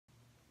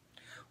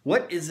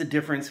What is the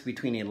difference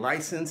between a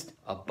licensed,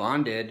 a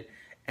bonded,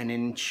 and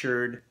an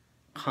insured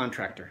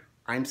contractor?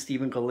 I'm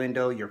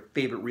Steven.Galindo, your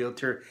favorite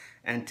realtor,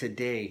 and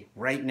today,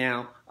 right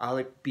now,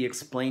 I'll be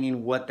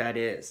explaining what that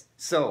is.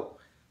 So,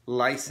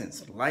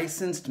 licensed.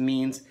 Licensed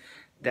means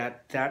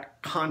that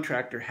that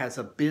contractor has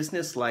a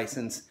business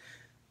license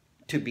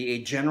to be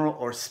a general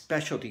or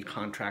specialty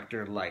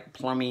contractor like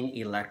plumbing,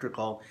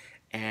 electrical,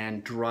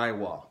 and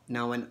drywall.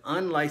 Now, an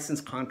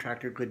unlicensed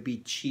contractor could be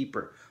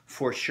cheaper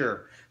for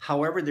sure.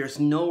 However,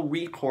 there's no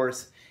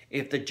recourse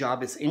if the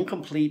job is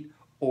incomplete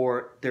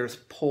or there's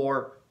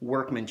poor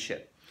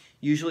workmanship.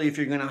 Usually, if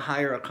you're going to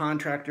hire a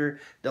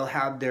contractor, they'll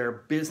have their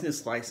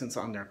business license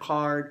on their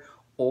card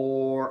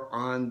or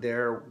on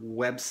their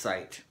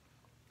website.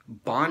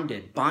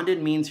 Bonded.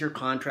 Bonded means your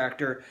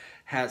contractor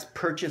has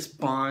purchased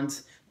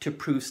bonds to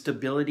prove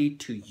stability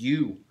to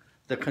you,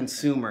 the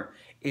consumer.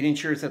 It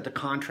ensures that the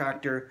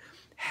contractor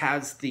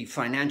has the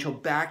financial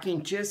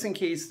backing just in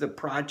case the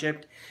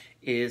project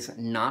is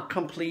not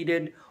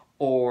completed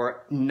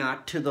or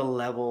not to the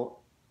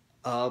level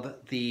of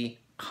the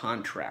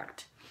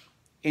contract.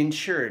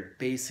 Insured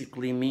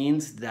basically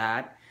means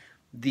that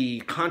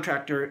the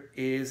contractor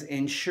is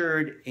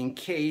insured in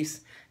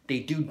case they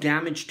do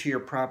damage to your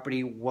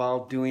property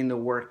while doing the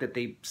work that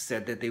they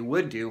said that they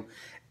would do.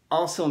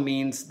 Also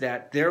means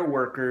that their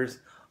workers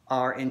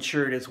are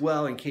insured as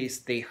well in case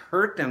they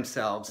hurt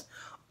themselves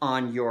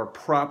on your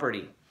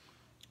property.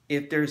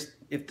 If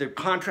the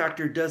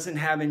contractor doesn't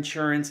have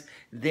insurance,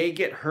 they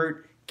get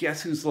hurt,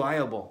 guess who's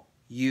liable?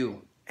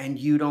 You. And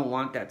you don't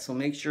want that. So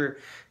make sure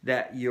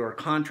that your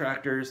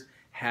contractors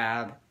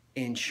have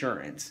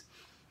insurance.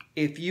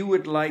 If you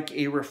would like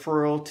a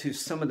referral to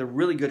some of the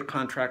really good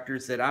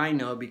contractors that I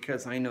know,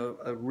 because I know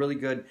a really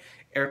good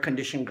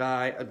air-conditioned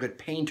guy, a good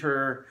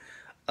painter,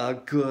 a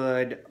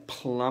good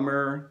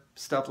plumber,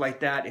 stuff like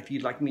that. If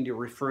you'd like me to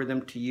refer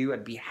them to you,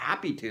 I'd be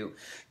happy to.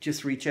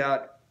 Just reach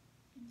out,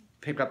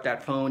 pick up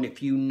that phone.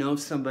 If you know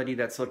somebody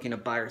that's looking to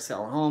buy or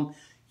sell a home,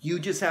 you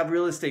just have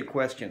real estate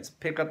questions,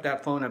 pick up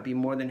that phone. I'd be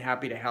more than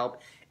happy to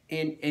help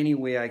in any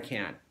way I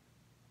can.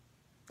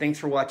 Thanks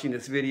for watching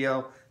this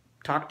video.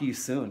 Talk to you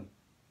soon.